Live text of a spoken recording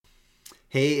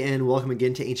Hey, and welcome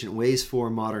again to Ancient Ways for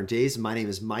Modern Days. My name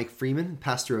is Mike Freeman,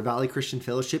 pastor of Valley Christian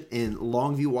Fellowship in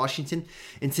Longview, Washington.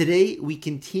 And today we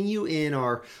continue in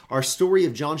our story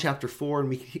of John chapter 4, and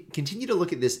we continue to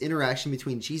look at this interaction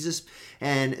between Jesus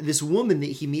and this woman that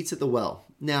he meets at the well.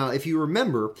 Now, if you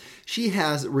remember, she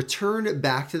has returned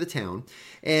back to the town,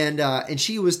 and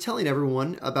she was telling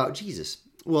everyone about Jesus.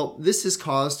 Well, this has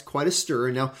caused quite a stir,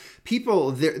 and now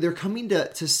people, they're coming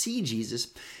to see Jesus,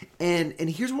 and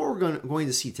here's what we're going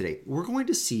to see today. We're going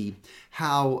to see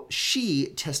how she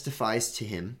testifies to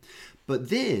him,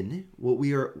 but then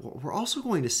we're also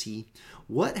going to see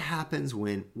what happens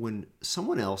when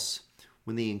someone else,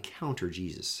 when they encounter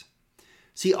Jesus.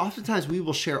 See, oftentimes we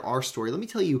will share our story. Let me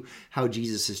tell you how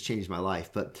Jesus has changed my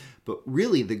life, but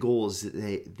really the goal is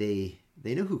that they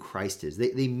know who Christ is.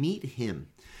 They meet him.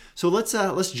 So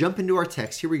let's jump into our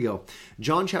text. Here we go.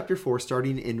 John chapter 4,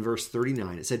 starting in verse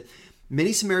 39. It said,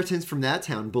 "Many Samaritans from that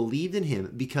town believed in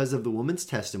him because of the woman's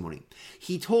testimony.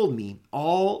 He told me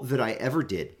all that I ever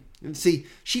did." And see,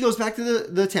 she goes back to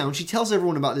the town. She tells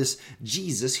everyone about this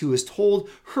Jesus who has told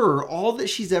her all that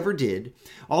she's ever did,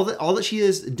 all that she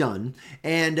has done.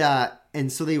 And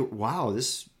so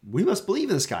we must believe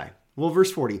in this guy. Well,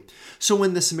 verse 40. "So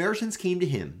when the Samaritans came to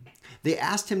him, they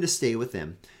asked him to stay with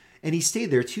them. And he stayed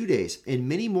there 2 days, and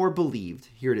many more believed,"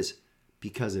 here it is,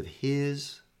 "because of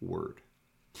his word."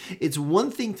 It's one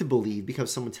thing to believe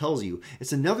because someone tells you.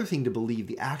 It's another thing to believe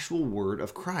the actual word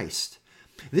of Christ.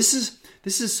 This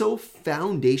is so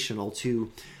foundational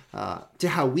to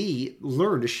how we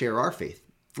learn to share our faith.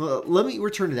 Well, let me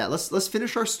return to that. Let's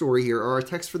finish our story here, or our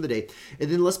text for the day,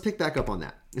 and then let's pick back up on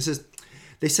that. It says,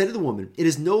 "They said to the woman, 'It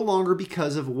is no longer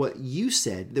because of what you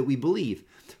said that we believe.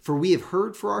 For we have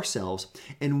heard for ourselves,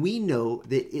 and we know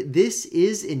that this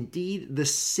is indeed the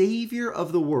Savior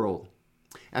of the world.'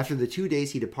 After the 2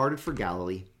 days, he departed for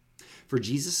Galilee. For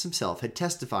Jesus himself had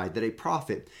testified that a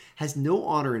prophet has no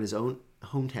honor in his own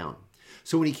hometown.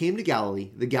 So when he came to Galilee,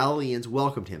 the Galileans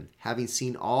welcomed him, having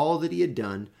seen all that he had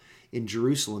done in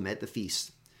Jerusalem at the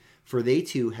feast. For they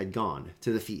too had gone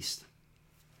to the feast."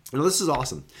 Now, this is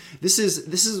awesome. This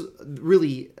is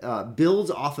really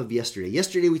builds off of yesterday.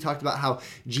 Yesterday, we talked about how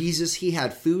Jesus, he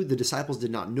had food the disciples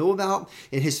did not know about,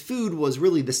 and his food was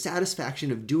really the satisfaction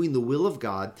of doing the will of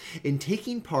God and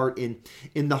taking part in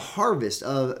the harvest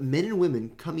of men and women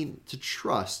coming to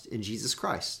trust in Jesus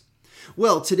Christ.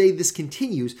 Well, today this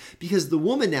continues because the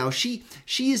woman now, she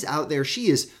is out there, she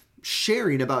is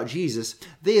sharing about Jesus.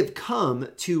 They have come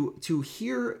to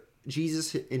hear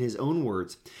Jesus in his own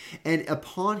words, and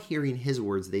upon hearing his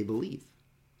words, they believe.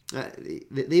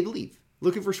 They believe.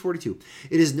 Look at verse 42.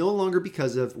 "It is no longer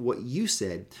because of what you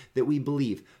said that we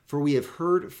believe, for we have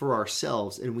heard for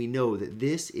ourselves, and we know that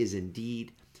this is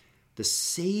indeed the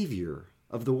Savior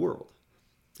of the world."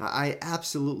 I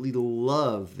absolutely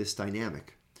love this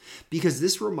dynamic because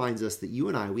this reminds us that you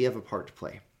and we have a part to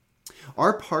play.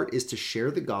 Our part is to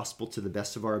share the gospel to the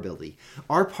best of our ability.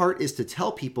 Our part is to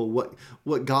tell people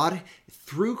what God,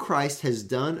 through Christ, has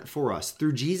done for us.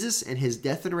 Through Jesus and his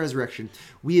death and resurrection,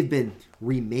 we have been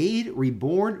remade,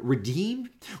 reborn, redeemed.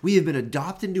 We have been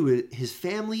adopted into his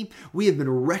family. We have been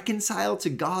reconciled to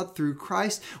God through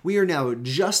Christ. We are now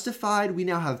justified. We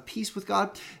now have peace with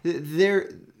God.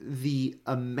 The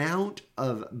amount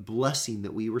of blessing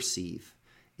that we receive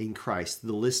in Christ,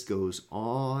 the list goes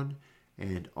on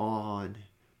and on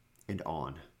and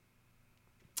on.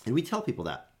 And we tell people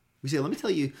that. We say, let me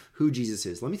tell you who Jesus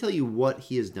is. Let me tell you what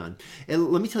he has done. And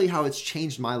let me tell you how it's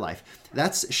changed my life.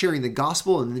 That's sharing the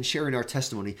gospel and then sharing our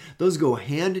testimony. Those go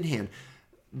hand in hand.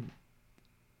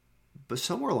 But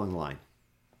somewhere along the line,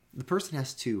 the person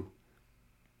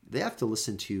they have to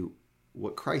listen to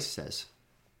what Christ says.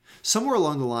 Somewhere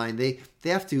along the line, they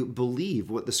have to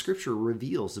believe what the scripture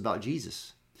reveals about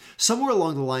Jesus. Somewhere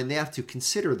along the line, they have to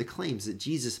consider the claims that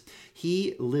Jesus,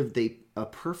 he lived a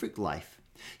perfect life.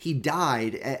 He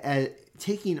died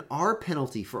taking our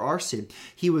penalty for our sin.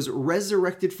 He was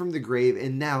resurrected from the grave,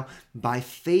 and now, by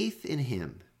faith in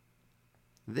him,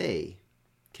 they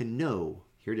can know,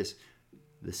 here it is,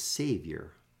 the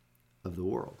Savior of the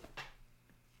world.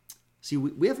 See,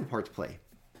 we have a part to play.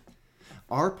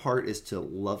 Our part is to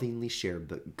lovingly share,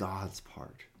 but God's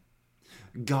part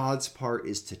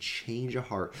is to change a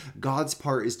heart. God's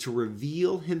part is to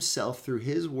reveal himself through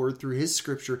his word, through his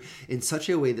scripture, in such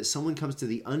a way that someone comes to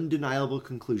the undeniable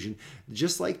conclusion,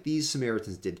 just like these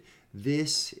Samaritans did.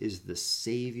 This is the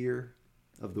Savior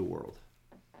of the world.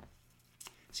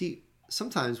 See,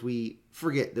 sometimes we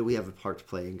forget that we have a part to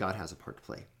play and God has a part to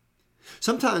play.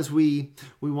 Sometimes we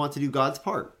want to do God's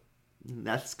part.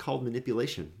 That's called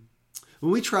manipulation.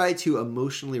 When we try to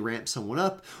emotionally ramp someone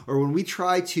up, or when we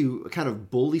try to kind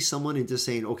of bully someone into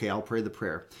saying, okay, I'll pray the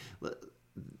prayer,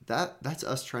 that's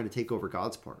us trying to take over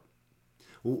God's part.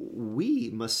 We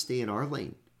must stay in our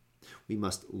lane. We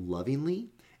must lovingly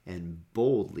and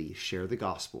boldly share the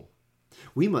gospel.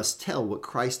 We must tell what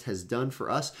Christ has done for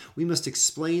us. We must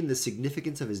explain the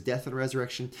significance of his death and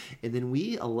resurrection. And then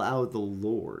we allow the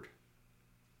Lord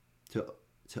to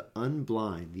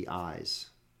unblind the eyes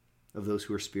of those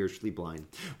who are spiritually blind.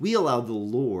 We allow the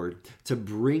Lord to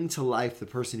bring to life the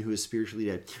person who is spiritually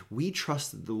dead. We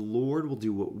trust that the Lord will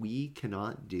do what we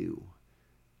cannot do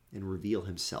and reveal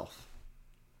himself.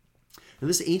 And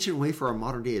this ancient way for our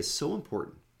modern day is so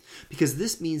important because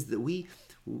this means that we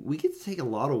get to take a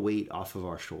lot of weight off of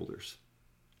our shoulders.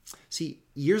 See,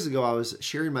 years ago, I was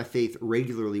sharing my faith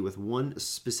regularly with one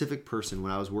specific person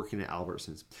when I was working at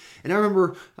Albertsons. And I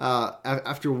remember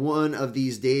after one of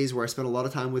these days where I spent a lot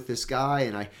of time with this guy,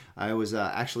 and I was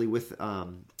actually with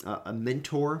a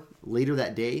mentor later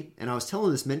that day, and I was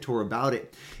telling this mentor about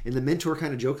it. And the mentor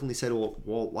kind of jokingly said, well,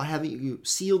 why haven't you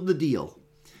sealed the deal?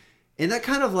 And that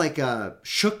kind of like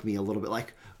shook me a little bit.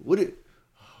 Like,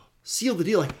 seal the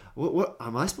deal? Like, what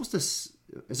am I supposed to?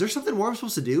 Is there something more I'm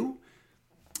supposed to do?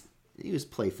 He was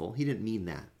playful. He didn't mean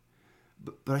that.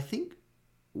 But I think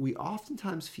we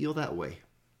oftentimes feel that way.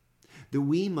 That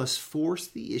we must force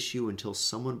the issue until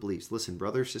someone believes. Listen,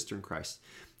 brother or sister in Christ,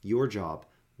 your job,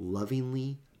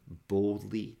 lovingly,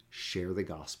 boldly share the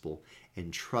gospel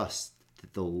and trust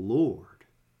that the Lord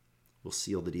will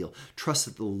seal the deal. Trust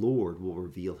that the Lord will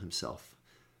reveal himself.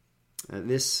 And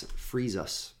this frees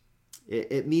us.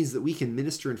 It means that we can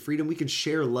minister in freedom. We can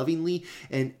share lovingly,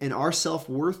 and our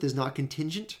self-worth is not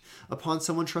contingent upon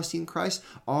someone trusting in Christ.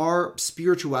 Our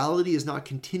spirituality is not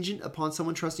contingent upon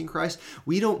someone trusting Christ.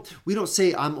 We don't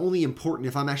say I'm only important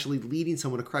if I'm actually leading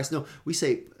someone to Christ. No, we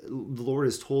say the Lord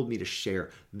has told me to share.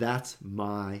 That's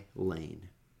my lane.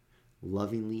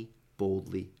 Lovingly,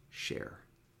 boldly share.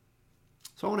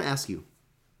 So I want to ask you,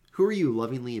 who are you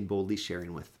lovingly and boldly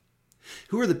sharing with?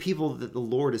 Who are the people that the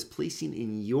Lord is placing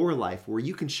in your life where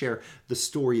you can share the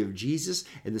story of Jesus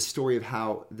and the story of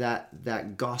how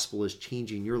that gospel is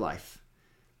changing your life?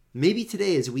 Maybe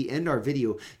today, as we end our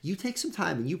video, you take some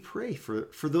time and you pray for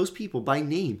those people by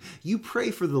name. You pray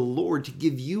for the Lord to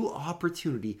give you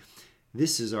opportunity.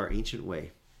 This is our ancient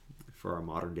way for our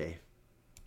modern day.